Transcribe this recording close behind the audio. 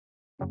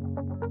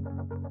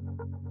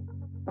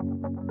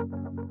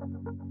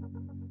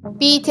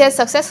BTS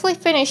successfully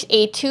finished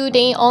a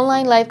 2-day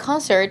online live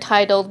concert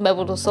titled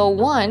MOTS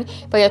ON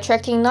by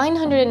attracting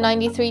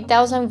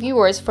 993,000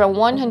 viewers from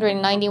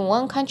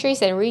 191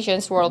 countries and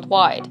regions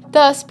worldwide.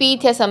 Thus,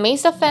 BTS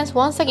amazed the fans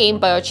once again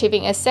by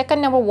achieving a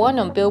second #1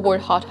 on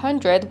Billboard Hot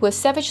 100 with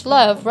Savage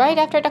Love right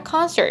after the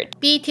concert.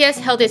 BTS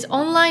held its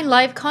online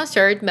live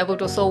concert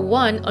MOTS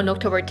ON on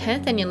October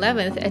 10th and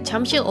 11th at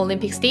Jamsil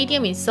Olympic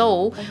Stadium in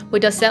Seoul,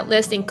 with a set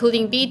list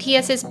including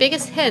BTS's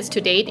biggest hits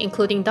to date,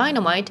 including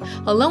Dynamite,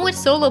 along with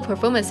solo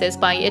performances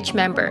by each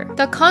member.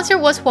 The concert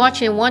was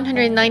watched in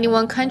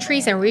 191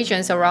 countries and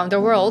regions around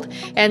the world,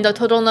 and the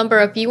total number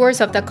of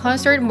viewers of the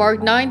concert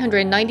marked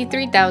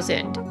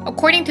 993,000.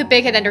 According to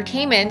Big Hit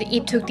Entertainment,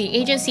 it took the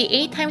agency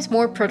 8 times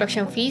more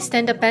production fees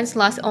than the band's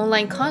last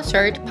online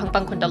concert,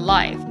 방방콘다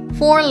Live.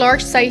 4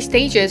 large-sized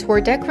stages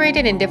were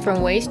decorated in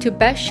different ways to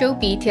best show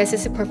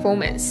BTS's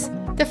performance.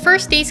 The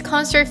first day's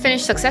concert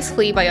finished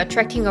successfully by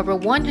attracting over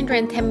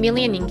 110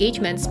 million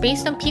engagements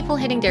based on people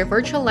hitting their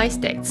virtual light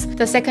sticks.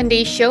 The second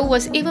day's show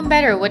was even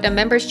better with the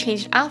members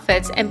changed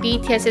outfits and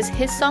BTS's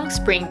hit song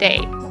Spring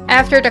Day.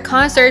 After the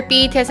concert,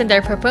 BTS and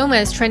their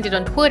performance trended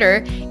on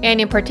Twitter,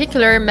 and in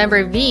particular,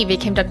 member V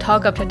became the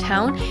talk of the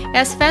town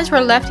as fans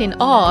were left in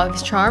awe of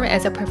his charm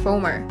as a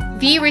performer.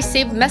 V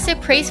received massive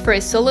praise for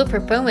his solo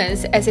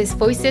performance as his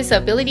voice's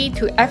ability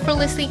to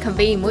effortlessly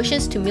convey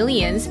emotions to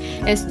millions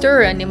and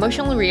stir an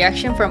emotional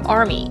reaction from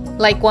ARMY.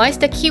 Likewise,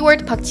 the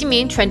keyword Park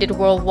Jimin trended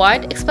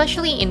worldwide,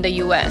 especially in the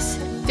US.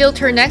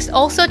 Filter Next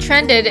also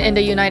trended in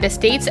the United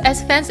States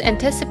as fans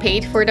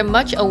anticipate for the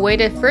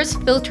much-awaited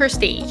first filter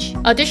stage.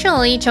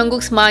 Additionally,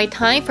 Jungkook's My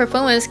Time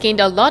performance gained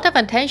a lot of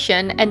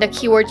attention, and the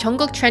keyword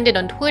Jungkook trended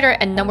on Twitter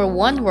at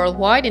 #1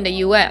 worldwide in the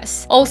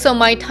US. Also,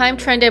 My Time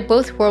trended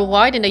both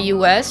worldwide in the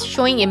US,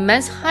 showing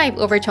immense hype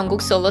over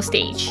Jungkook's solo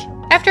stage.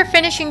 After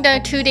finishing the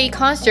 2-day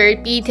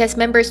concert, BTS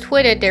members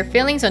tweeted their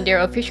feelings on their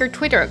official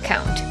Twitter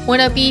account. One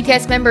of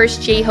BTS members,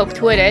 J-Hope,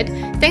 tweeted,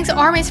 "Thanks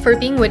ARMYs for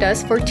being with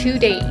us for 2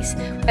 days.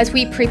 As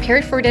we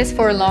prepared for this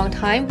for a long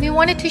time, we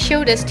wanted to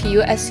show this to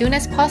you as soon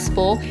as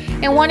possible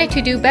and wanted to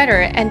do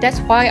better, and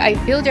that's why I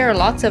feel there are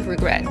lots of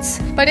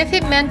regrets. But if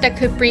it meant that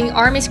could bring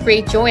ARMYs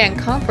great joy and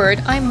comfort,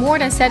 I'm more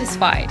than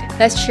satisfied.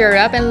 Let's cheer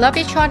up and love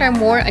each other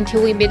more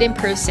until we meet in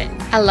person.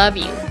 I love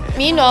you."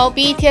 Meanwhile,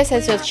 BTS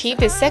has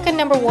achieved its second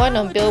 #1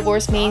 on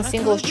Billboard's main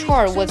singles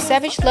chart with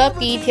Savage Love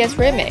BTS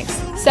Remix.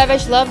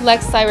 Savage Love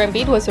Lex Siren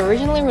Beat was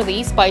originally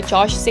released by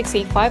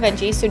Josh685 and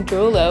Jason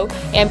Derulo,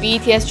 and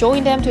BTS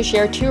joined them to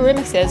share 2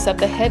 remixes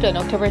of the hit on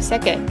October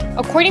 2nd.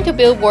 According to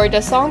Billboard,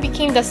 the song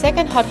became the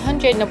second Hot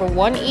 100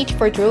 #1 each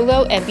for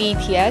Derulo and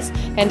BTS,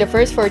 and the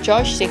first for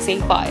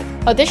Josh685.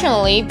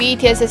 Additionally,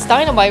 BTS's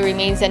Dynamite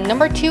remains at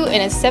 #2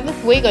 in its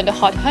 7th week on the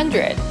Hot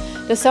 100.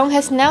 The song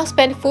has now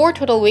spent 4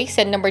 total weeks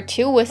at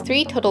 #2 with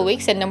 3 total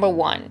weeks at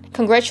 #1.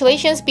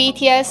 Congratulations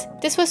BTS!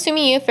 This was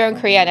Sumi Yu from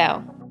Korea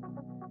Now.